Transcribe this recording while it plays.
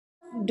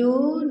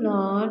Do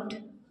not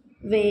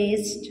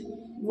waste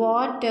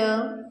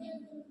water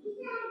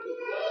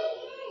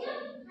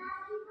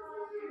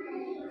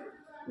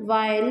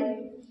while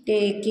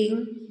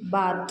taking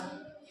bath.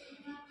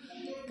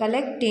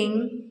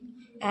 Collecting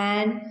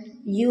and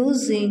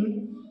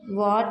using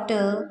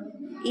water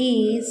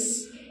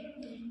is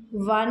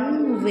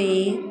one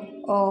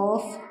way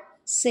of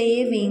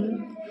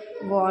saving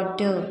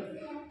water.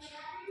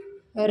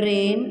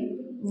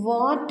 Rain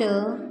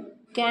water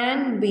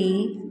can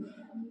be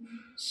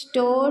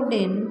stored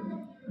in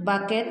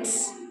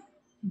buckets,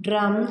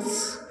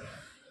 drums,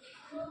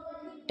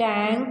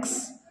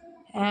 tanks,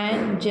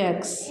 and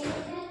jugs.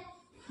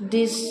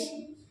 This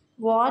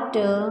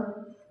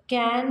water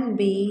can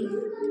be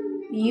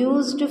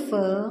used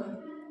for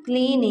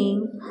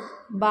cleaning,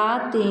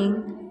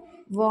 bathing,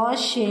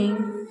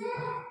 washing,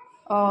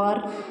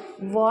 or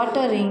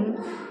watering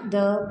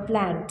the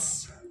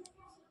plants.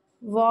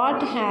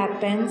 What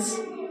happens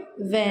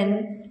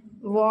when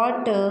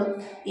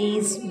water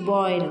is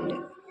boiled?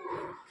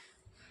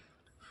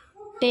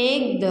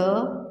 Take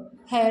the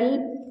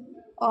help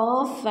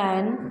of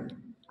an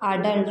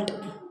adult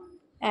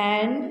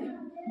and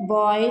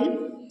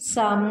boil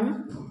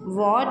some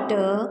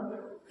water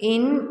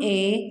in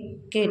a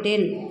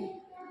kettle.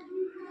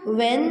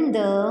 When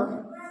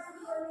the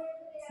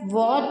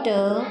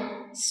water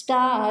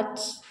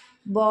starts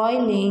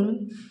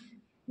boiling,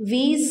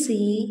 we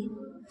see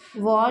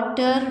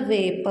water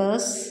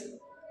vapors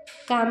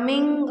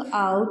coming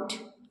out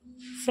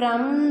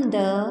from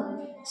the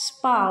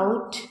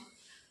spout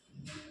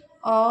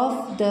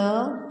of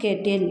the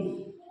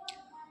kettle.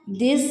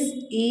 This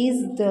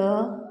is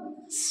the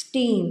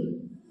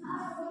steam.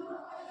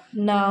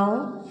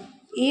 Now,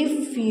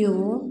 if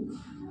you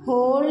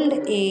hold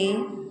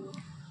a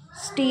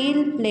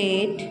steel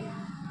plate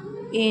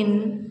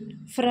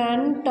in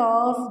front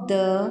of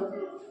the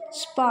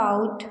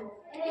spout,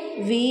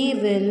 we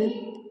will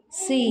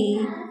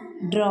see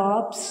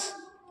drops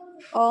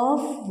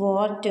of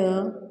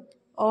water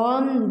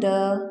on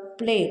the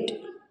plate.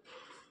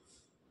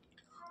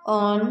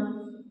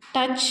 On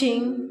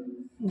touching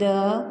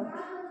the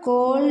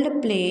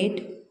cold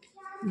plate,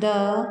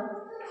 the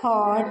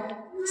hot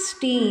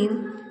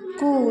steam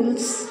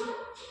cools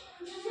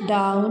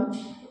down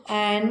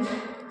and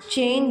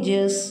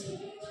changes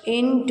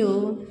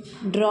into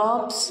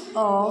drops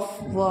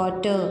of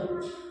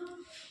water.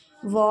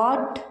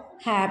 What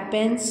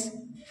happens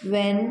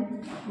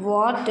when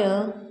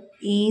water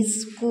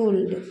is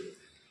cooled?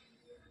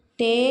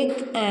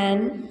 Take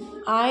an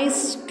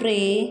ice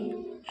tray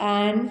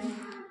and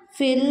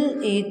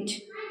fill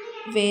it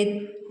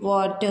with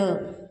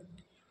water.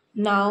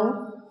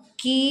 Now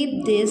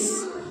keep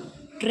this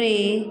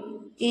tray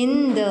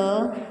in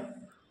the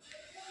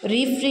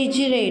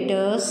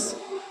refrigerator's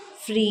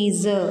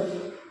freezer.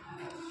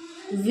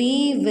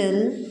 We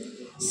will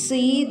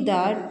see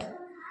that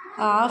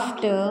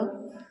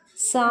after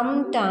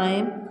some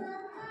time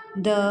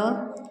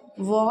the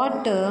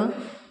water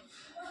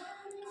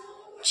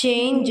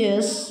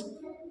changes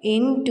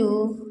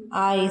into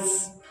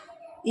ice.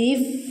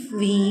 If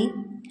we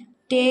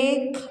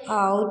take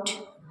out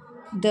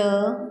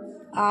the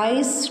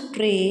ice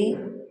tray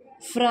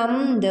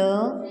from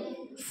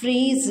the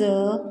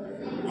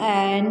freezer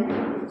and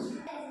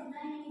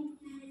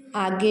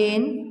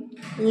again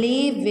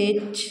leave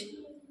it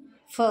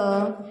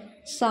for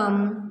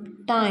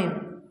some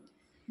time,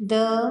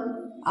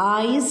 the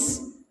ice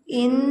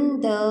in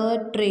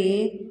the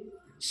tray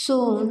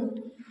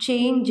soon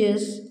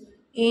changes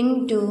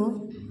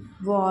into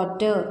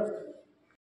water.